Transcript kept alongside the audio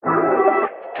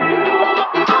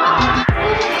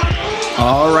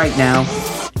All right now,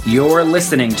 you're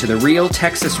listening to the Real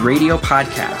Texas Radio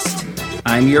Podcast.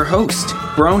 I'm your host,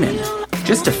 Bronin,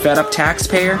 just a fed-up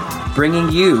taxpayer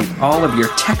bringing you all of your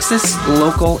Texas,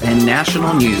 local, and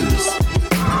national news.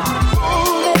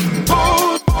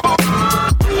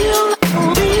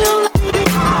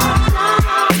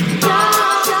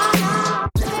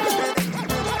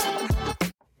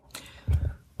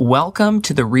 Welcome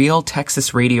to the Real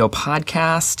Texas Radio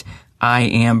Podcast. I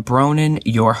am Bronin,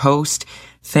 your host.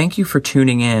 Thank you for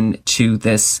tuning in to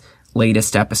this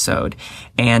latest episode.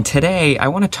 And today I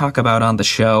want to talk about on the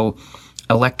show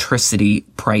electricity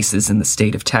prices in the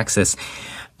state of Texas.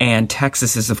 And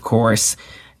Texas is, of course,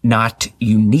 not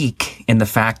unique in the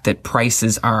fact that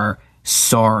prices are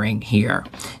soaring here.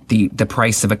 The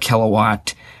price of a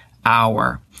kilowatt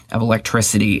hour of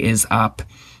electricity is up.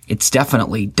 It's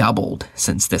definitely doubled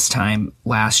since this time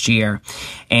last year.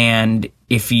 And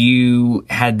if you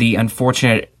had the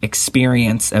unfortunate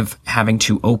experience of having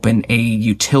to open a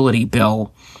utility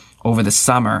bill over the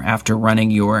summer after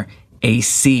running your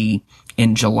AC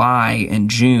in July and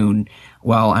June,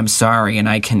 well, I'm sorry, and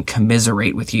I can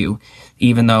commiserate with you,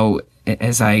 even though,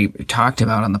 as I talked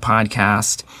about on the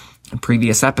podcast in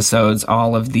previous episodes,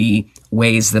 all of the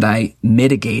ways that I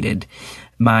mitigated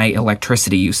my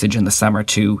electricity usage in the summer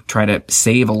to try to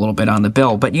save a little bit on the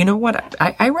bill. But you know what?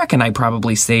 I reckon I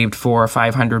probably saved $400 or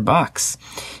 $500,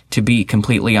 to be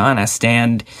completely honest.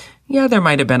 And yeah, there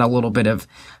might have been a little bit of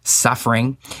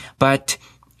suffering, but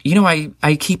you know,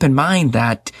 I keep in mind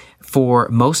that for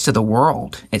most of the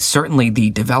world, it's certainly the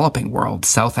developing world,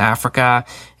 South Africa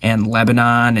and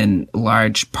Lebanon and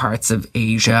large parts of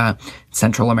Asia,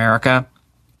 Central America,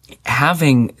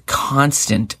 having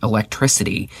constant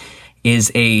electricity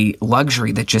is a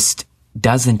luxury that just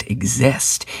doesn't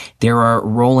exist. There are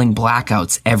rolling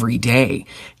blackouts every day.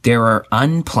 There are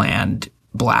unplanned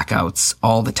blackouts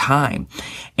all the time.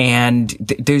 And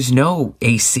there's no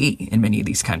AC in many of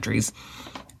these countries.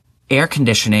 Air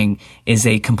conditioning is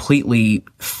a completely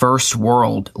first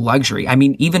world luxury. I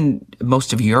mean, even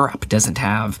most of Europe doesn't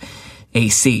have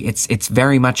AC. It's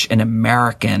very much an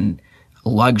American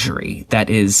luxury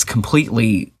that is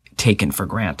completely taken for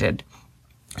granted.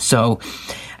 So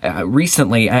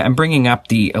recently, I'm bringing up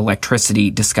the electricity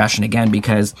discussion again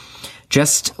because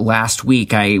just last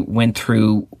week I went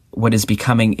through what is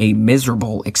becoming a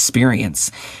miserable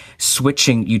experience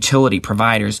switching utility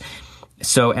providers.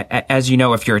 So as you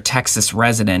know, if you're a Texas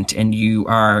resident and you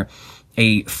are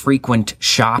a frequent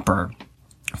shopper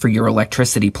for your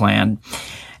electricity plan,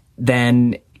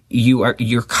 then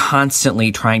you're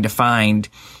constantly trying to find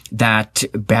that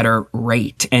better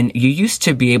rate. And you used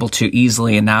to be able to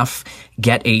easily enough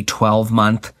get a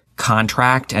 12-month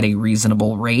contract at a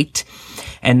reasonable rate.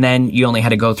 And then you only had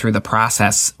to go through the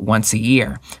process once a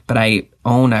year. But I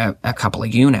own a couple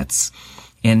of units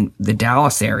in the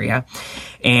Dallas area,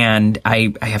 and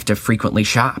I have to frequently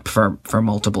shop for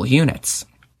multiple units.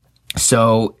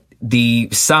 So the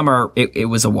summer, it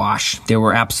was a wash. There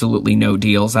were absolutely no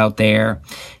deals out there.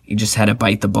 You just had to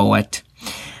bite the bullet.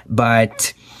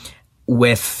 But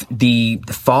with the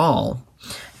fall,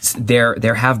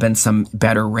 there have been some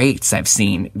better rates I've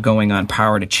seen going on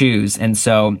Power to Choose. And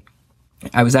so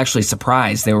I was actually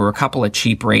surprised. There were a couple of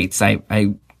cheap rates.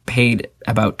 I paid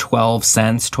about 12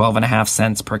 and a half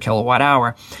cents per kilowatt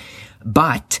hour,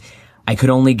 but I could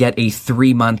only get a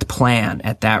 3-month plan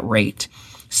at that rate.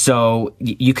 So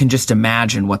you can just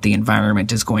imagine what the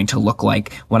environment is going to look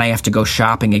like when I have to go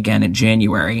shopping again in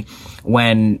January,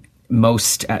 when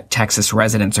most Texas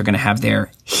residents are going to have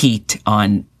their heat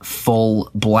on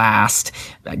full blast,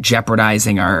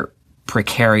 jeopardizing our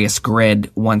precarious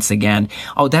grid once again.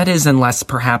 Oh, that is unless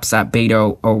perhaps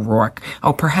Beto O'Rourke,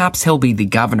 perhaps he'll be the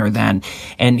governor then,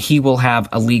 and he will have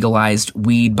a legalized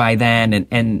weed by then,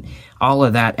 and all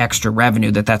of that extra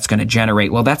revenue that's going to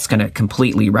generate. Well, that's going to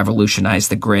completely revolutionize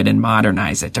the grid and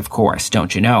modernize it, of course,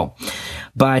 don't you know?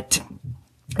 But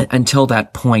until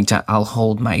that point, I'll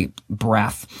hold my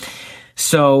breath.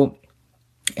 So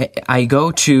I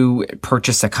go to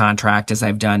purchase a contract, as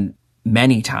I've done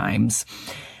many times.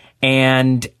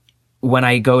 And when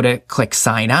I go to click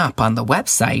sign up on the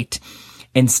website,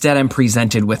 instead I'm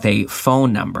presented with a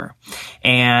phone number.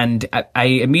 And I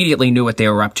immediately knew what they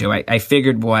were up to. I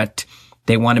figured what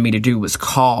they wanted me to do was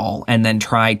call and then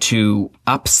try to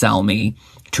upsell me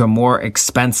to a more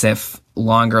expensive,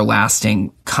 longer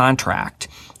lasting contract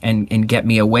and get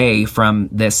me away from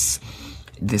this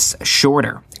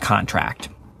shorter contract.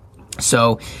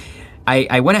 So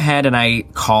I went ahead and I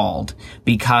called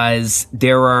because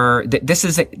this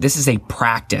is a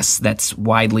practice that's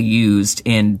widely used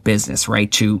in business, right?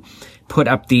 To put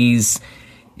up these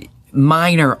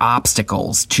minor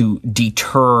obstacles to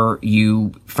deter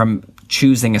you from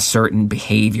choosing a certain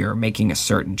behavior, making a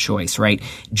certain choice, right?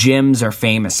 Gyms are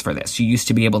famous for this. You used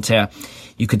to be able to,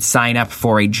 you could sign up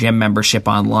for a gym membership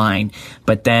online,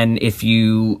 but then if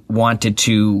you wanted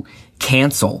to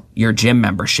cancel your gym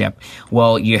membership,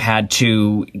 well, you had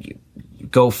to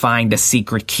go find a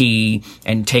secret key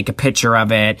and take a picture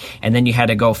of it, and then you had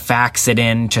to go fax it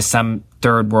in to some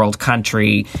third world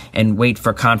country and wait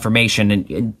for confirmation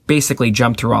and basically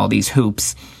jump through all these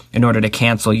hoops in order to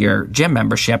cancel your gym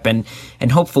membership. And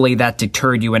hopefully that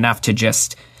deterred you enough to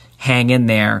just hang in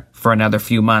there for another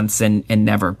few months and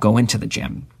never go into the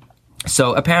gym.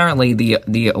 So apparently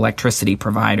the electricity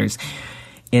providers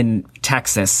in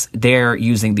Texas, they're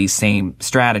using these same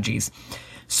strategies.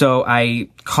 So I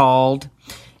called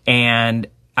and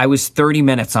I was 30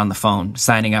 minutes on the phone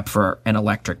signing up for an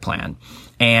electric plan.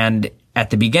 And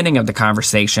at the beginning of the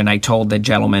conversation, I told the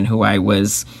gentleman who I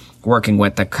was working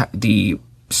with, the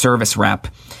service rep,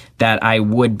 that I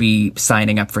would be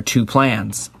signing up for 2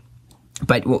 plans.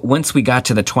 But once we got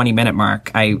to the 20-minute mark,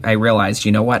 I realized,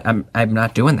 you know what? I'm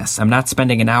not doing this. I'm not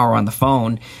spending an hour on the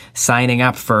phone signing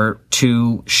up for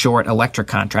 2 short electric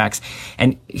contracts.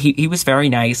 And he was very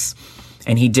nice.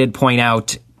 And he did point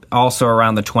out also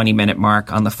around the 20-minute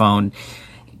mark on the phone,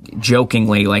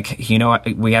 jokingly, like, you know,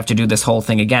 we have to do this whole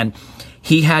thing again.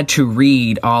 He had to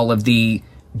read all of the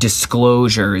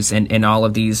disclosures and all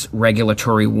of these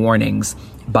regulatory warnings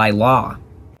by law.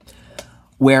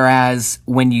 Whereas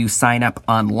when you sign up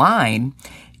online,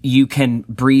 you can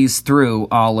breeze through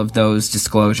all of those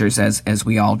disclosures as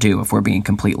we all do, if we're being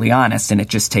completely honest, and it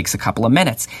just takes a couple of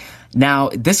minutes. Now,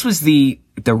 this was the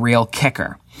real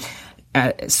kicker.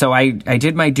 So I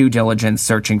did my due diligence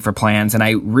searching for plans, and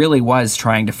I really was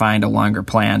trying to find a longer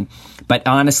plan. But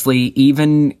honestly,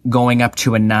 even going up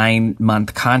to a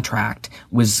 9-month contract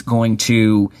was going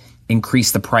to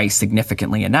increase the price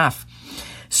significantly enough.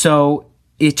 So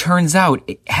it turns out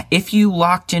if you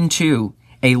locked into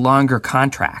a longer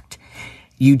contract,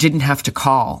 you didn't have to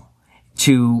call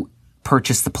to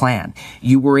purchase the plan.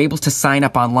 You were able to sign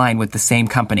up online with the same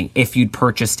company if you'd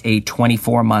purchased a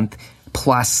 24-month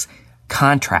plus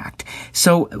contract.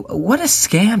 So what a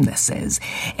scam this is.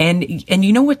 And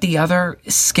you know what the other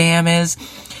scam is?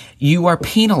 You are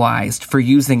penalized for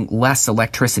using less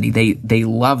electricity. They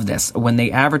love this. When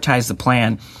they advertise the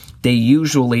plan, they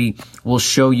usually will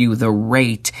show you the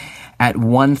rate at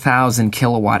 1,000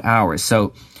 kilowatt hours.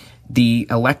 So the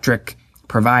electric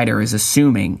provider is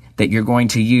assuming that you're going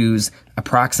to use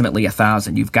approximately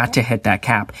 1,000. You've got to hit that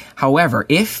cap. However,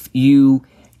 if you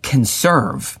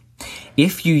conserve,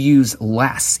 if you use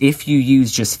less, if you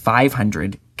use just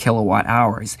 500 kilowatt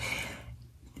hours,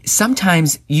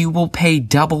 sometimes you will pay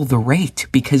double the rate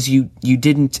because you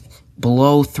didn't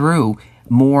blow through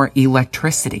more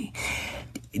electricity.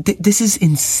 This is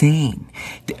insane.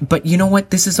 But you know what?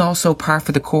 This is also par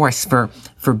for the course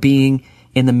for being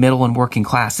in the middle and working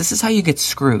class. This is how you get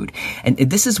screwed. And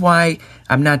this is why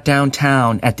I'm not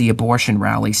downtown at the abortion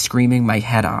rally screaming my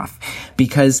head off.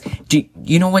 Because,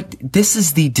 you know what? This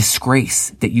is the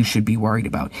disgrace that you should be worried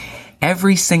about.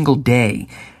 Every single day,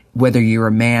 whether you're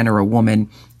a man or a woman,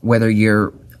 whether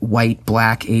you're white,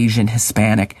 black, Asian,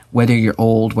 Hispanic, whether you're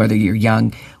old, whether you're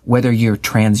young, whether you're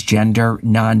transgender,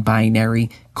 non-binary,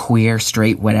 queer,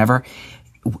 straight, whatever,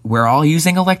 we're all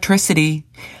using electricity.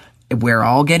 We're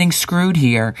all getting screwed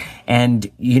here.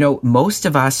 And, you know, most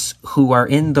of us who are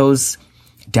in those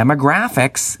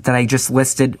demographics that I just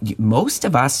listed, most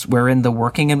of us, we're in the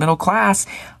working and middle class.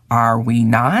 Are we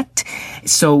not?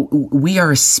 So we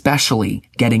are especially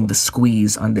getting the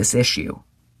squeeze on this issue.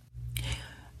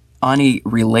 On a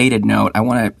related note, I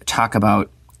want to talk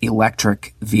about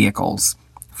electric vehicles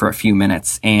for a few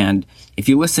minutes. And if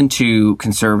you listen to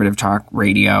conservative talk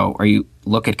radio or you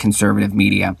look at conservative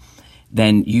media,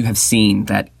 then you have seen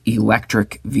that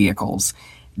electric vehicles,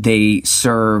 they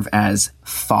serve as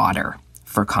fodder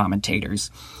for commentators.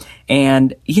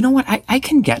 And you know what? I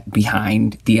can get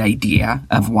behind the idea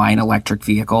of why an electric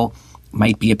vehicle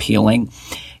might be appealing.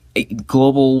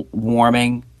 Global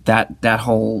warming, that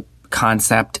whole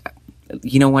concept,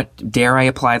 you know what? Dare I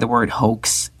apply the word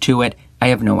hoax to it? I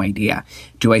have no idea.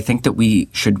 Do I think that we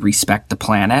should respect the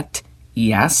planet?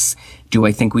 Yes. Do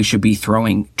I think we should be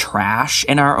throwing trash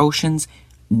in our oceans?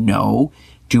 No.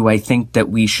 Do I think that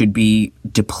we should be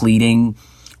depleting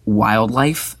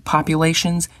wildlife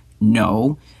populations?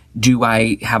 No. Do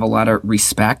I have a lot of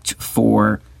respect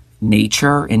for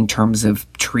nature in terms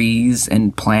of trees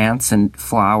and plants and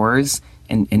flowers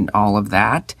and all of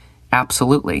that?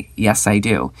 Absolutely. Yes, I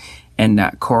do. And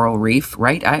coral reef,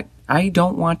 right? I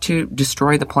don't want to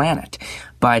destroy the planet.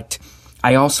 But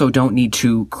I also don't need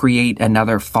to create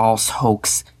another false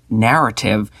hoax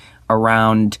narrative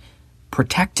around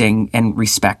protecting and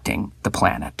respecting the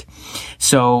planet.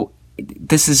 So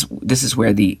this is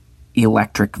where the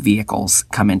electric vehicles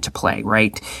come into play,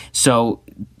 right? So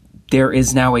there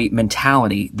is now a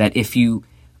mentality that if you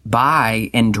buy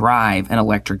and drive an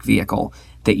electric vehicle,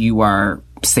 that you are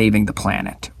saving the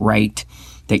planet, right?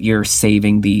 That you're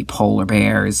saving the polar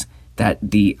bears, that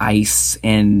the ice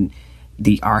in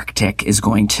the Arctic is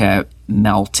going to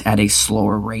melt at a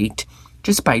slower rate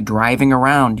just by driving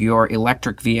around your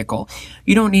electric vehicle.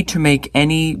 You don't need to make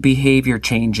any behavior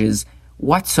changes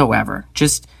whatsoever.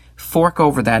 Just fork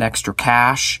over that extra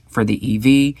cash for the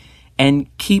EV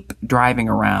and keep driving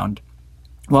around.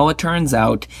 Well, it turns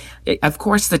out, of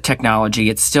course, the technology,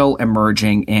 it's still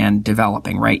emerging and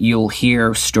developing, right? You'll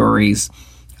hear stories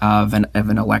of an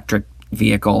electric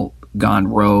vehicle gone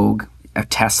rogue, a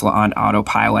Tesla on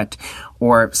autopilot,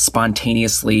 or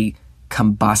spontaneously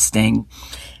combusting.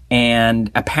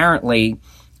 And apparently,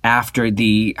 after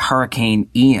the Hurricane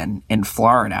Ian in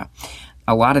Florida,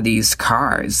 a lot of these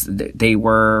cars, they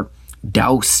were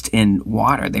doused in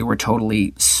water. They were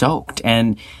totally soaked.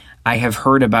 And I have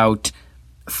heard about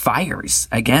fires,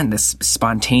 again, this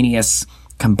spontaneous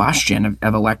combustion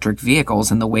of electric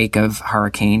vehicles in the wake of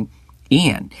Hurricane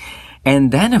Ian.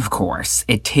 And then, of course,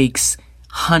 it takes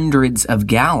hundreds of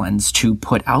gallons to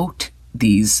put out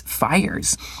these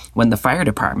fires when the fire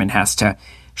department has to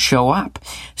show up.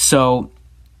 So,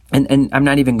 and I'm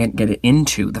not even going to get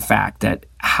into the fact that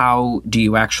how do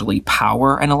you actually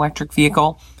power an electric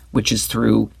vehicle, which is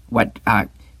through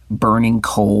burning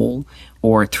coal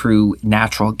or through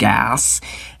natural gas.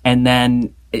 And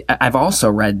then I've also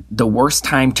read the worst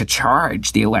time to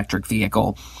charge the electric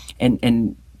vehicle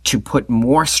and to put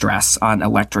more stress on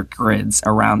electric grids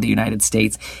around the United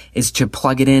States is to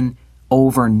plug it in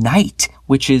overnight,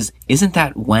 which isn't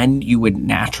that when you would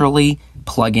naturally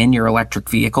plug in your electric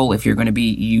vehicle if you're going to be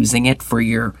using it for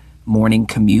your morning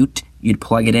commute? You'd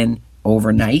plug it in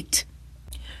overnight.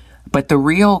 But the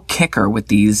real kicker with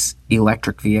these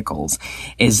electric vehicles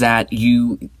is that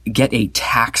you get a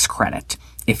tax credit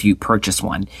if you purchase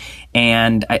one.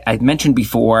 And I mentioned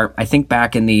before, I think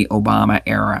back in the Obama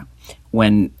era,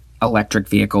 when electric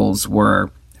vehicles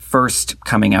were first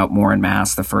coming out more en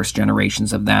masse, the first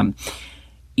generations of them,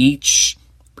 each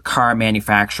car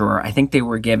manufacturer, I think they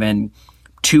were given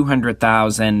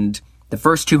 200,000, the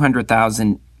first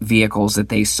 200,000 vehicles that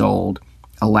they sold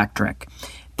electric,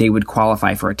 they would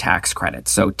qualify for a tax credit.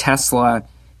 So Tesla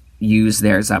used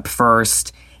theirs up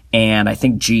first, and I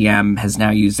think GM has now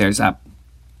used theirs up.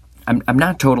 I'm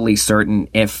not totally certain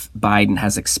if Biden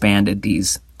has expanded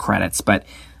these credits, but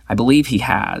I believe he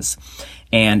has.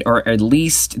 Or at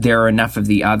least there are enough of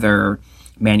the other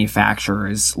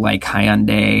manufacturers like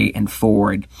Hyundai and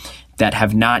Ford that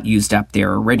have not used up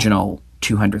their original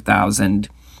 200,000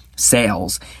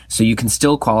 sales. So you can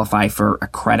still qualify for a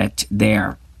credit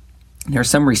there. There are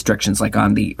some restrictions like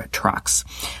on the trucks.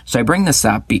 So I bring this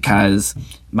up because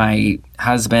my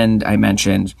husband, I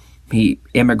mentioned, he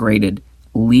immigrated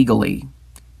legally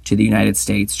to the United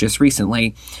States just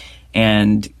recently,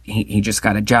 and he just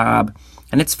got a job.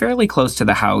 And it's fairly close to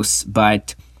the house,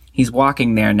 but he's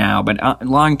walking there now. But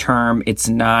long term, it's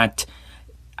not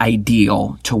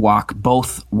ideal to walk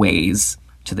both ways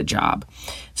to the job.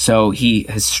 So he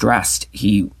has stressed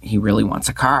he really wants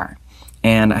a car.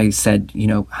 And I said,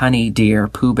 honey, dear,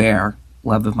 Pooh Bear,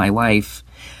 love of my life,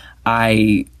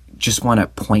 I just want to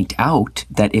point out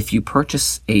that if you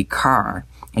purchase a car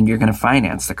and you're going to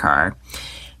finance the car,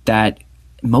 that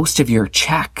most of your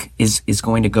check is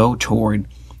going to go toward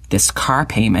this car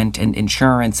payment and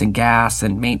insurance and gas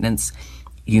and maintenance,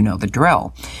 the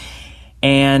drill.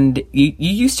 And you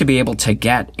used to be able to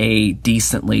get a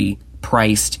decently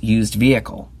priced used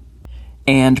vehicle.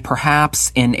 And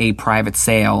perhaps in a private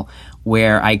sale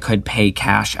where I could pay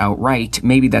cash outright,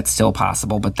 maybe that's still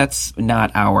possible, but that's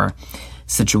not our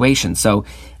situation. So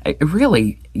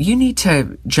really, you need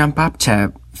to jump up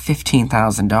to $15,000,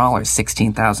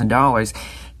 $16,000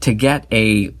 to get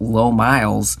a low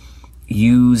miles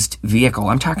used vehicle.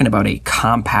 I'm talking about a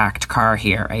compact car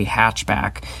here, a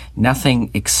hatchback,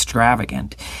 nothing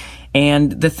extravagant.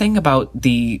 And the thing about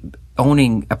the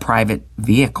owning a private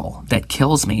vehicle that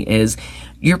kills me is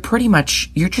you're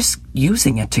just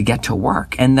using it to get to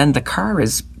work. And then the car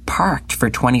is parked for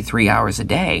 23 hours a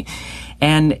day.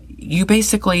 And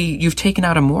you've taken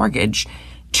out a mortgage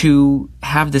to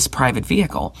have this private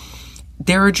vehicle.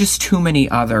 There are just too many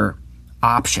other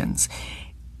options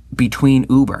between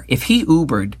Uber. If he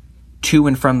Ubered to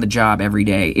and from the job every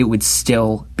day, it would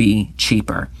still be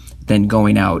cheaper than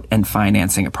going out and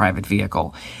financing a private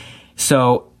vehicle.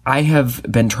 So I have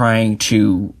been trying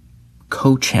to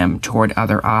coach him toward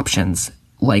other options,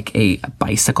 like a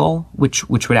bicycle, which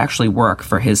would actually work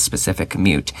for his specific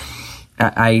commute.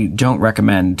 I don't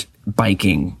recommend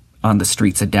biking on the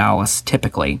streets of Dallas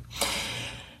typically.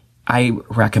 I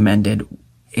recommended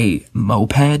a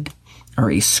moped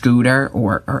or a scooter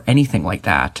or anything like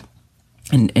that.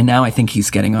 And now I think he's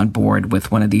getting on board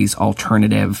with one of these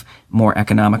alternative, more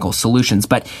economical solutions.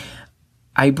 But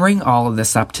I bring all of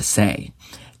this up to say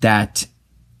that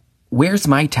where's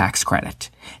my tax credit?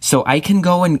 So I can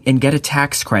go and get a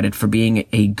tax credit for being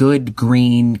a good,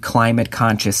 green,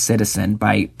 climate-conscious citizen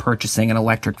by purchasing an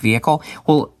electric vehicle.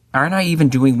 Well, aren't I even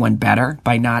doing one better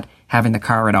by not having the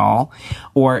car at all?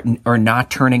 Or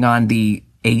not turning on the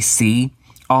AC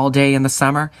all day in the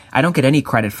summer? I don't get any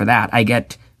credit for that. I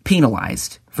get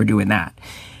penalized for doing that.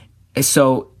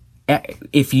 So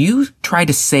if you try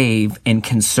to save and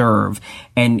conserve,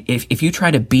 and if you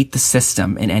try to beat the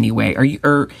system in any way,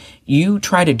 or you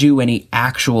try to do any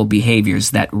actual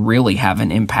behaviors that really have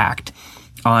an impact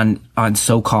on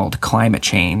so-called climate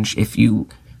change, if you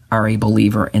are a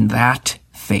believer in that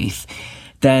faith,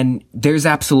 then there's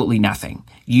absolutely nothing.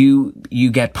 You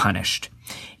get punished.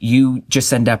 You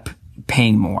just end up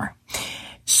paying more.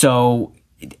 So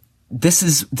this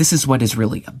is what is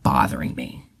really bothering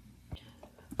me.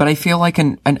 But I feel like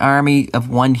an army of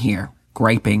one here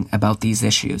griping about these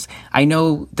issues. I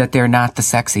know that they're not the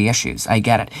sexy issues. I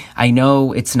get it. I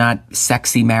know it's not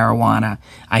sexy marijuana.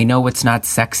 I know it's not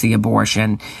sexy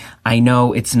abortion. I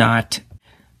know it's not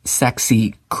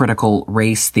sexy critical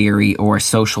race theory or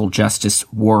social justice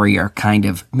warrior kind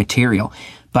of material.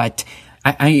 But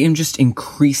I am just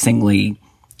increasingly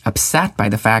upset by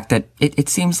the fact that it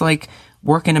seems like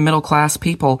working and middle class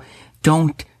people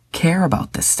don't care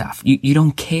about this stuff. You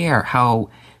don't care how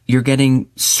you're getting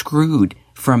screwed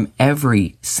from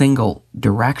every single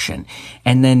direction.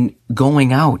 And then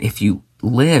going out, if you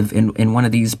live in one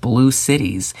of these blue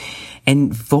cities,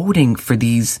 and voting for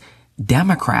these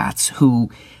Democrats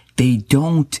who they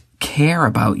don't care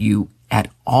about you at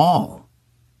all.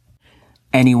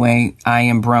 Anyway, I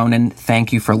am Bronin.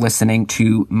 Thank you for listening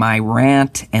to my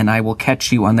rant, and I will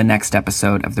catch you on the next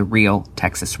episode of the Real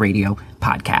Texas Radio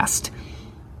podcast.